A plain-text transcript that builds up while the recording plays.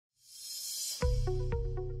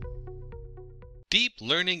Deep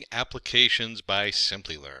Learning Applications by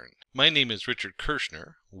Simplilearn. My name is Richard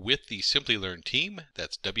Kirschner with the Simplilearn team.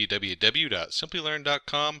 That's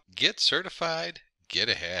www.simplilearn.com. Get certified, get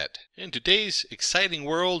ahead. In today's exciting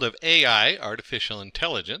world of AI, artificial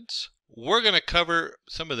intelligence, we're going to cover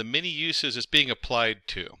some of the many uses it's being applied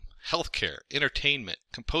to. Healthcare, entertainment,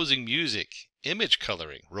 composing music, image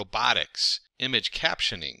coloring, robotics, image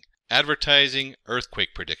captioning, advertising, earthquake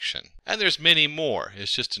prediction. And there's many more.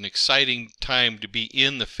 It's just an exciting time to be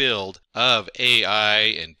in the field of AI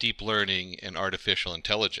and deep learning and artificial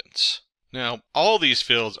intelligence. Now, all these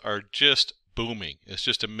fields are just booming. It's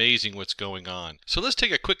just amazing what's going on. So let's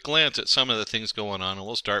take a quick glance at some of the things going on, and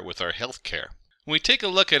we'll start with our healthcare. When we take a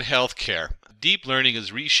look at healthcare, deep learning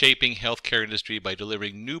is reshaping healthcare industry by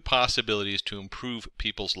delivering new possibilities to improve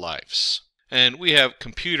people's lives. And we have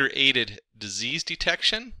computer-aided disease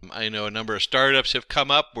detection. I know a number of startups have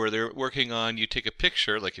come up where they're working on, you take a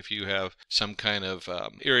picture, like if you have some kind of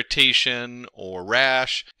irritation or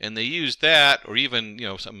rash, and they use that, or even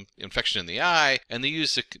some infection in the eye, and they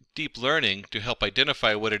use the deep learning to help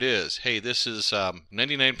identify what it is. Hey, this is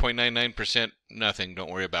 99.99% nothing,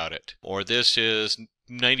 don't worry about it. Or this is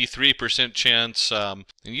 93% chance, and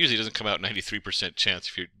usually it doesn't come out 93% chance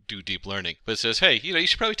if you do deep learning, but it says, hey, you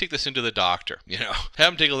should probably take this into the doctor, have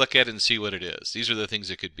them take a look at it and see what it is. These are the things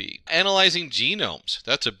it could be. Analyzing genomes,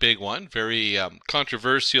 that's a big one, very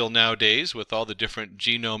controversial nowadays with all the different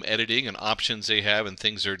genome editing and options they have and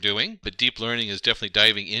things they're doing, but deep learning is definitely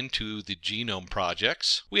diving into the genome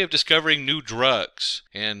projects. We have discovering new drugs,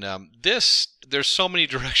 and there's so many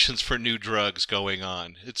directions for new drugs going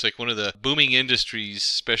on. It's like one of the booming industries,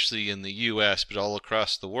 especially in the US, but all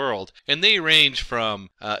across the world. And they range from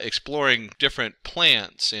exploring different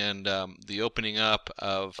plants and the opening up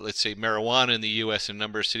of, let's say, marijuana in the US. In a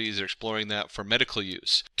number of cities are exploring that for medical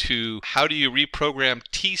use, to how do you reprogram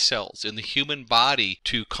T cells in the human body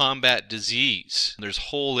to combat disease. There's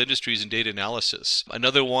whole industries in data analysis.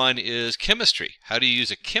 Another one is chemistry. How do you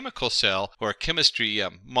use a chemical cell or a chemistry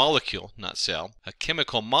molecule, not cell, a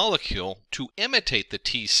chemical molecule to imitate the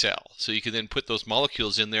T cell. So you can then put those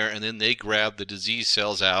molecules in there and then they grab the disease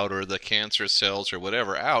cells out or the cancer cells or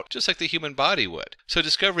whatever out, just like the human body would. So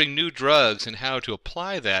discovering new drugs and how to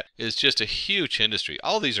apply that is just a huge industry.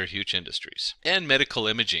 All these are huge industries. And medical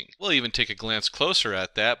imaging. We'll even take a glance closer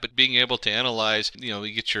at that, but being able to analyze,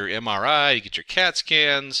 you get your MRI, you get your CAT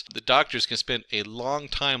scans. The doctors can spend a long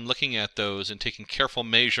time looking at those and taking careful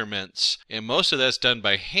measurements. And most of that's done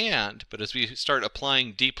by hand, but as we start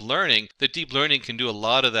applying deep learning, the deep learning can do a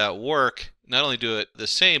lot of that work. Not only do it the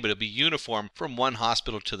same, but it'll be uniform from one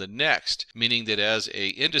hospital to the next, meaning that as a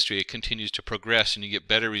industry, it continues to progress and you get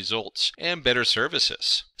better results and better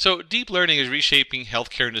services. So deep learning is reshaping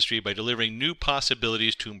healthcare industry by delivering new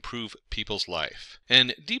possibilities to improve people's life.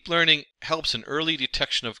 And deep learning helps in early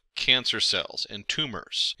detection of cancer cells and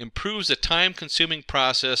tumors, improves the time-consuming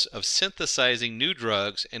process of synthesizing new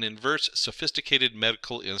drugs, and inverts sophisticated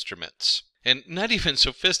medical instruments. And not even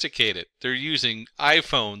sophisticated. They're using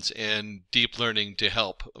iPhones and deep learning to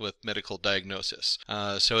help with medical diagnosis.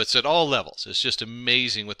 So it's at all levels. It's just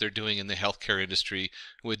amazing what they're doing in the healthcare industry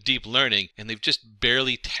with deep learning, and they've just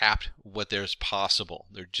barely tapped what there's possible.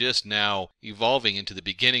 They're just now evolving into the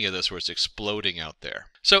beginning of this where it's exploding out there.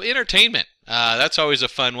 So entertainment. That's always a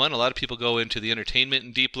fun one. A lot of people go into the entertainment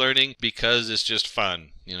and deep learning because it's just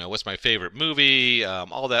fun. What's my favorite movie?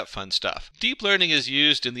 All that fun stuff. Deep learning is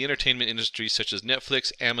used in the entertainment industry such as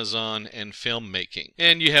Netflix, Amazon, and filmmaking.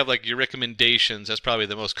 And you have like your recommendations. That's probably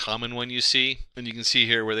the most common one you see. And you can see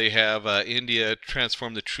here where they have India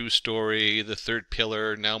transform the true story, The Third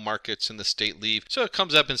Pillar, Now Markets, and The State Leave. So it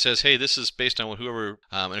comes up and says, hey, this is based on whoever,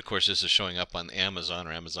 and of course this is showing up on Amazon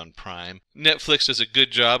or Amazon Prime. Netflix does a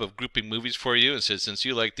good job of grouping movies for you and says, since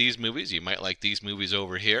you like these movies, you might like these movies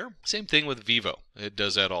over here. Same thing with Vivo. It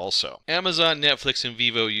does that also. Amazon, Netflix, and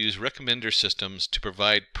Vivo use recommender systems to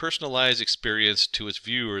provide personalized experience to its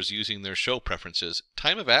viewers using their show preferences,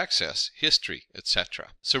 time of access, history, etc.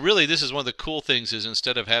 So really this is one of the cool things is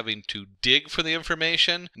instead of having to dig for the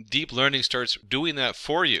information, deep learning starts doing that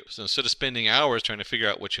for you. So instead of spending hours trying to figure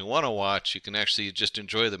out what you want to watch, you can actually just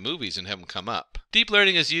enjoy the movies and have them come up. Deep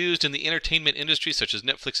learning is used in the entertainment industry such as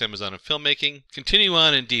Netflix, Amazon, and filmmaking. Continue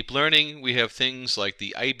on in deep learning, we have things like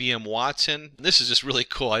the IBM Watson. This is just really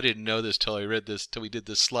cool. I didn't know this till I read this, till we did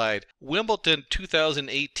this slide. Wimbledon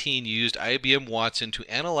 2018 used IBM Watson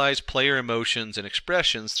to analyze player emotions and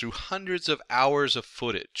expressions through hundreds of hours of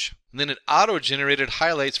footage. And then it auto-generated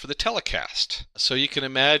highlights for the telecast. So you can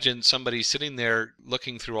imagine somebody sitting there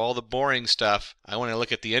looking through all the boring stuff. I want to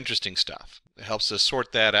look at the interesting stuff. It helps us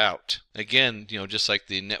sort that out. Again, just like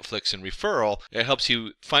the Netflix and referral, it helps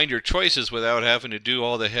you find your choices without having to do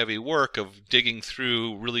all the heavy work of digging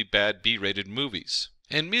through really bad B-rated movies.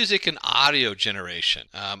 And music and audio generation,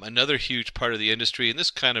 another huge part of the industry, and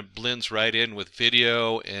this kind of blends right in with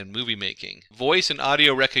video and movie making. Voice and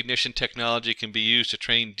audio recognition technology can be used to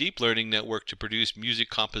train deep learning network to produce music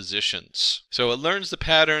compositions. So it learns the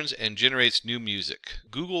patterns and generates new music.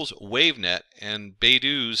 Google's WaveNet and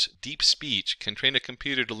Baidu's Deep Speech can train a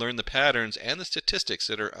computer to learn the patterns and the statistics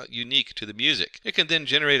that are unique to the music. It can then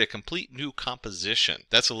generate a complete new composition.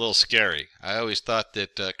 That's a little scary. I always thought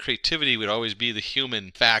that creativity would always be the human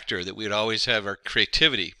factor, that we'd always have our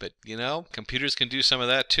creativity, but computers can do some of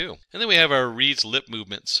that too. And then we have our Reed's lip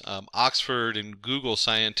movements. Oxford and Google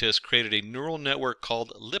scientists created a neural network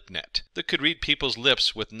called LipNet that could read people's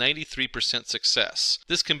lips with 93% success.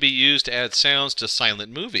 This can be used to add sounds to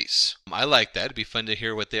silent movies. I like that. It'd be fun to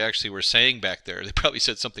hear what they actually were saying back there. They probably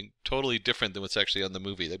said something totally different than what's actually on the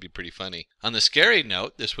movie. That'd be pretty funny. On the scary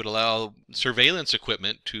note, this would allow surveillance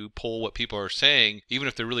equipment to pull what people are saying, even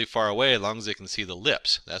if they're really far away, as long as they can see the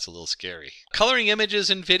lips. That's a little scary. Coloring images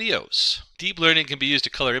and videos. Deep learning can be used to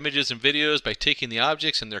color images and videos by taking the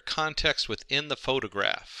objects and their context within the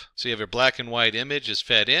photograph. So you have a black and white image is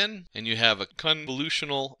fed in, and you have a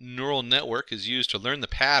convolutional neural network is used to learn the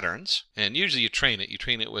patterns, and usually you train it. You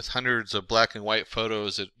train it with hundreds of black and white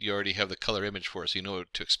photos that you already have the color image for, so you know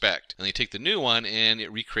what to expect. And you take the new one and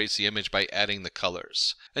it recreates the image by adding the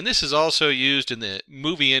colors. And this is also used in the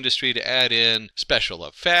movie industry to add in special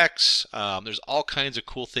effects. There's all kinds of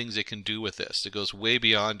cool things they can do with this. It goes way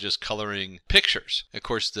beyond just coloring pictures. Of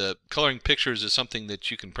course, the coloring pictures is something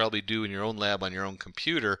that you can probably do in your own lab on your own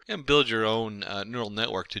computer and build your own neural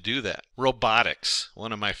network to do that. Robotics,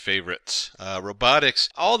 one of my favorites. Robotics,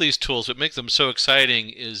 all these tools, what makes them so exciting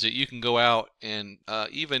is that you can go out and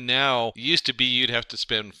even now, it used to be you'd have to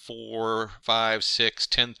spend $4, $5, $6,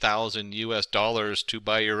 $10,000 US to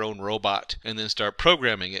buy your own robot and then start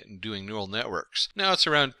programming it and doing neural networks. Now it's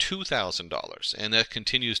around $2,000, and that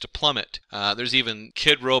continues to plummet. There's even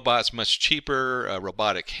kid robots much cheaper,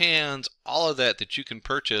 robotic hands, all of that you can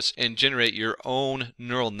purchase and generate your own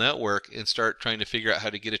neural network and start trying to figure out how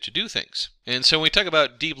to get it to do things. And so when we talk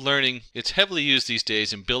about deep learning, it's heavily used these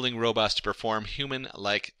days in building robots to perform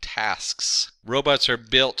human-like tasks. Robots are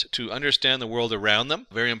built to understand the world around them.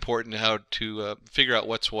 Very important how to figure out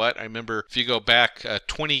what's what. I remember if you go back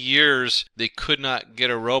 20 years, they could not get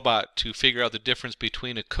a robot to figure out the difference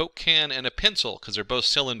between a Coke can and a pencil because they're both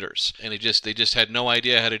cylinders. And they just had no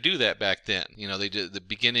idea how to do that back then. They did the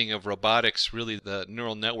beginning of robotics, really the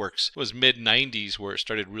neural networks, was mid-90s where it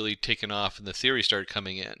started really taking off and the theory started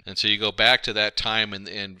coming in. And so you go back to that time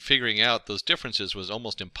and figuring out those differences was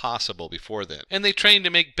almost impossible before then. And they trained to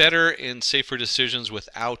make better and safer decisions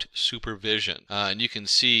without supervision. And you can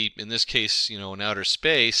see in this case, in outer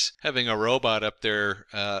space, having a robot up there,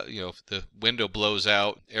 if the window blows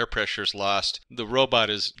out, air pressure's lost, the robot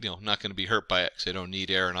is, not going to be hurt by it because they don't need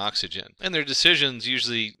air and oxygen. And their decisions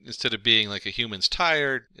usually, instead of being like a human's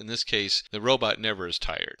tired, in this case, the robot never is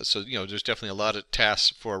tired. So, there's definitely a lot of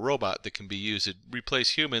tasks for a robot that can be used to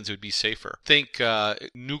replace humans. It would be safer. Think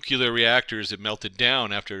nuclear reactors that melted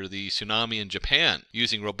down after the tsunami in Japan.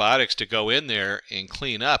 Using robotics to go in there and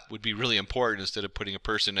clean up would be really important instead of putting a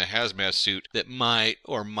person in a hazmat suit that might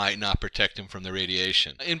or might not protect him from the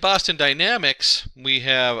radiation. In Boston Dynamics, we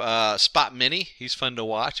have Spot Mini. He's fun to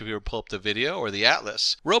watch if you ever pull up the video, or the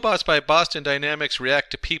Atlas. Robots by Boston Dynamics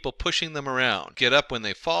react to people pushing them around, get up when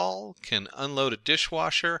they fall, can unload a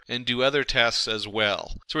dishwasher, and do other tasks as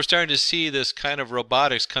well. So we're starting to see this kind of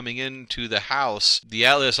robotics coming into the house. The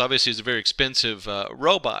Atlas obviously is a very expensive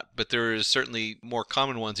robot, but there is certainly more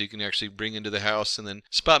common ones you can actually bring into the house. And then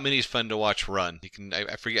Spot Mini is fun to watch run.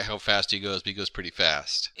 I forget how fast he goes, but he goes pretty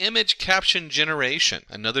fast. Image caption generation,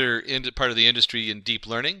 another part of the industry in deep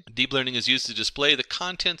learning. Deep learning is used to display the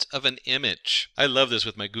contents of an image. I love this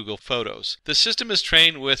with my Google Photos. The system is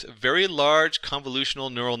trained with very large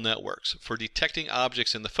convolutional neural networks for detecting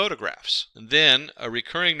objects in the photographs. And then a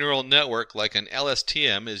recurring neural network like an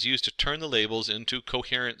LSTM is used to turn the labels into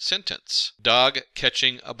coherent sentence. Dog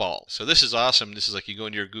catching a ball. So this is awesome. This is like you go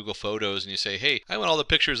into your Google Photos and you say, hey, I want all the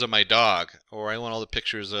pictures of my dog, or I want all the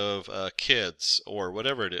pictures of kids, or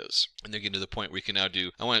whatever it is. And they're getting to the point where you can now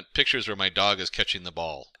do, I want pictures where my dog is catching the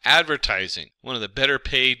ball. Advertising. One of the better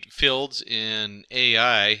paid fields in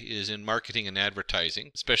AI is in marketing and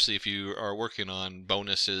advertising, especially if you are working on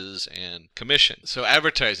bonuses and commission. So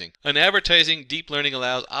advertising. In advertising, deep learning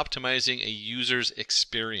allows optimizing a user's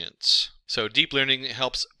experience. So deep learning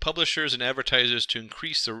helps publishers and advertisers to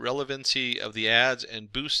increase the relevancy of the ads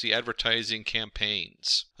and boost the advertising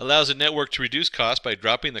campaigns. Allows a network to reduce costs by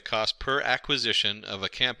dropping the cost per acquisition of a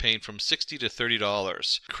campaign from $60 to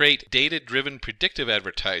 $30. Create data-driven predictive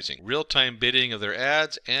advertising, real-time bidding of their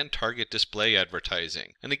ads, and target display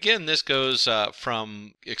advertising. And again, this goes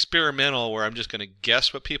from experimental, where I'm just going to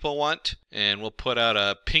guess what people want, and we'll put out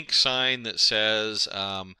a pink sign that says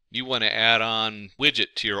you want to add on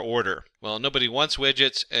widget to your order. Well, nobody wants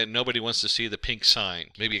widgets and nobody wants to see the pink sign.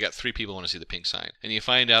 Maybe you got 3 people who want to see the pink sign. And you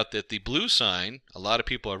find out that the blue sign, a lot of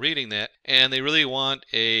people are reading that, and they really want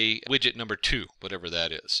a widget number 2, whatever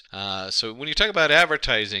that is. So when you talk about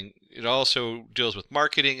advertising, it also deals with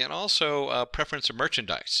marketing and also preference of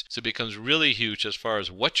merchandise. So it becomes really huge as far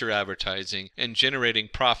as what you're advertising and generating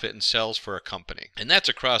profit and sales for a company. And that's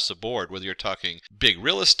across the board, whether you're talking big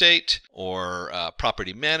real estate or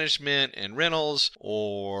property management and rentals,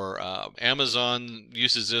 or Amazon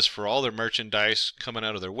uses this for all their merchandise coming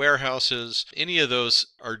out of their warehouses. Any of those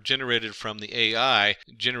are generated from the AI,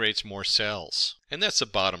 generates more sales. And that's the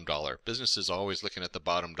bottom dollar. Business is always looking at the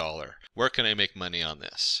bottom dollar. Where can I make money on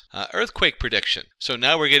this? Earthquake prediction. So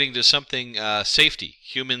now we're getting to something safety,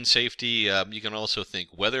 human safety. You can also think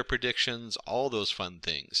weather predictions, all those fun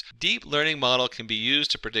things. Deep learning model can be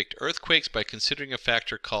used to predict earthquakes by considering a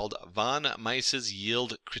factor called von Mises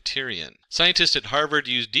yield criterion. Scientists at Harvard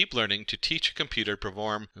use deep learning to teach a computer to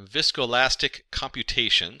perform viscoelastic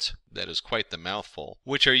computations, that is quite the mouthful,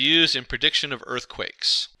 which are used in prediction of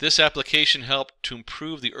earthquakes. This application helped to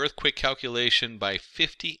improve the earthquake calculation by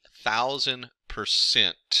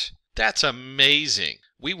 50,000%. That's amazing.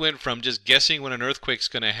 We went from just guessing when an earthquake's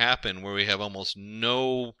going to happen, where we have almost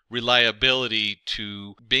no reliability,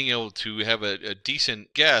 to being able to have a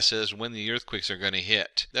decent guess as when the earthquakes are going to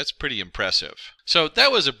hit. That's pretty impressive. So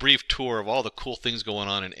that was a brief tour of all the cool things going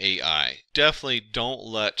on in AI. Definitely don't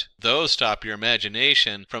let those stop your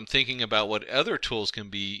imagination from thinking about what other tools can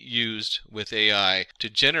be used with AI to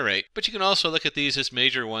generate. But you can also look at these as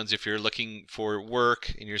major ones if you're looking for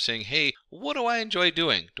work and you're saying, hey, what do I enjoy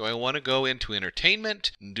doing? Do I want to go into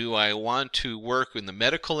entertainment? Do I want to work in the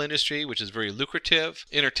medical industry, which is very lucrative?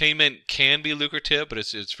 Entertainment can be lucrative, but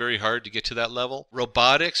it's very hard to get to that level.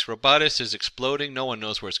 Robotics is exploding. No one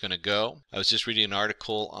knows where it's going to go. I was just reading an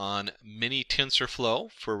article on mini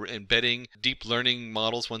TensorFlow for embedding deep learning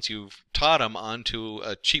models once you've taught them onto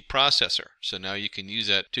a cheap processor. So now you can use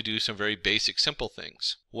that to do some very basic, simple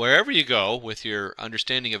things. Wherever you go with your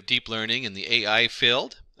understanding of deep learning in the AI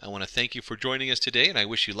field, I want to thank you for joining us today, and I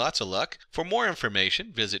wish you lots of luck. For more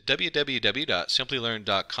information, visit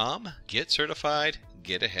www.simplilearn.com. Get certified,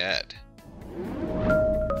 get ahead.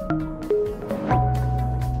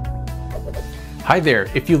 Hi there,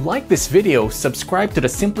 if you like this video, subscribe to the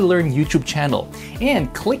Simplilearn YouTube channel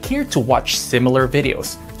and click here to watch similar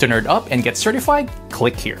videos. To nerd up and get certified,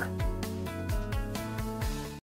 click here.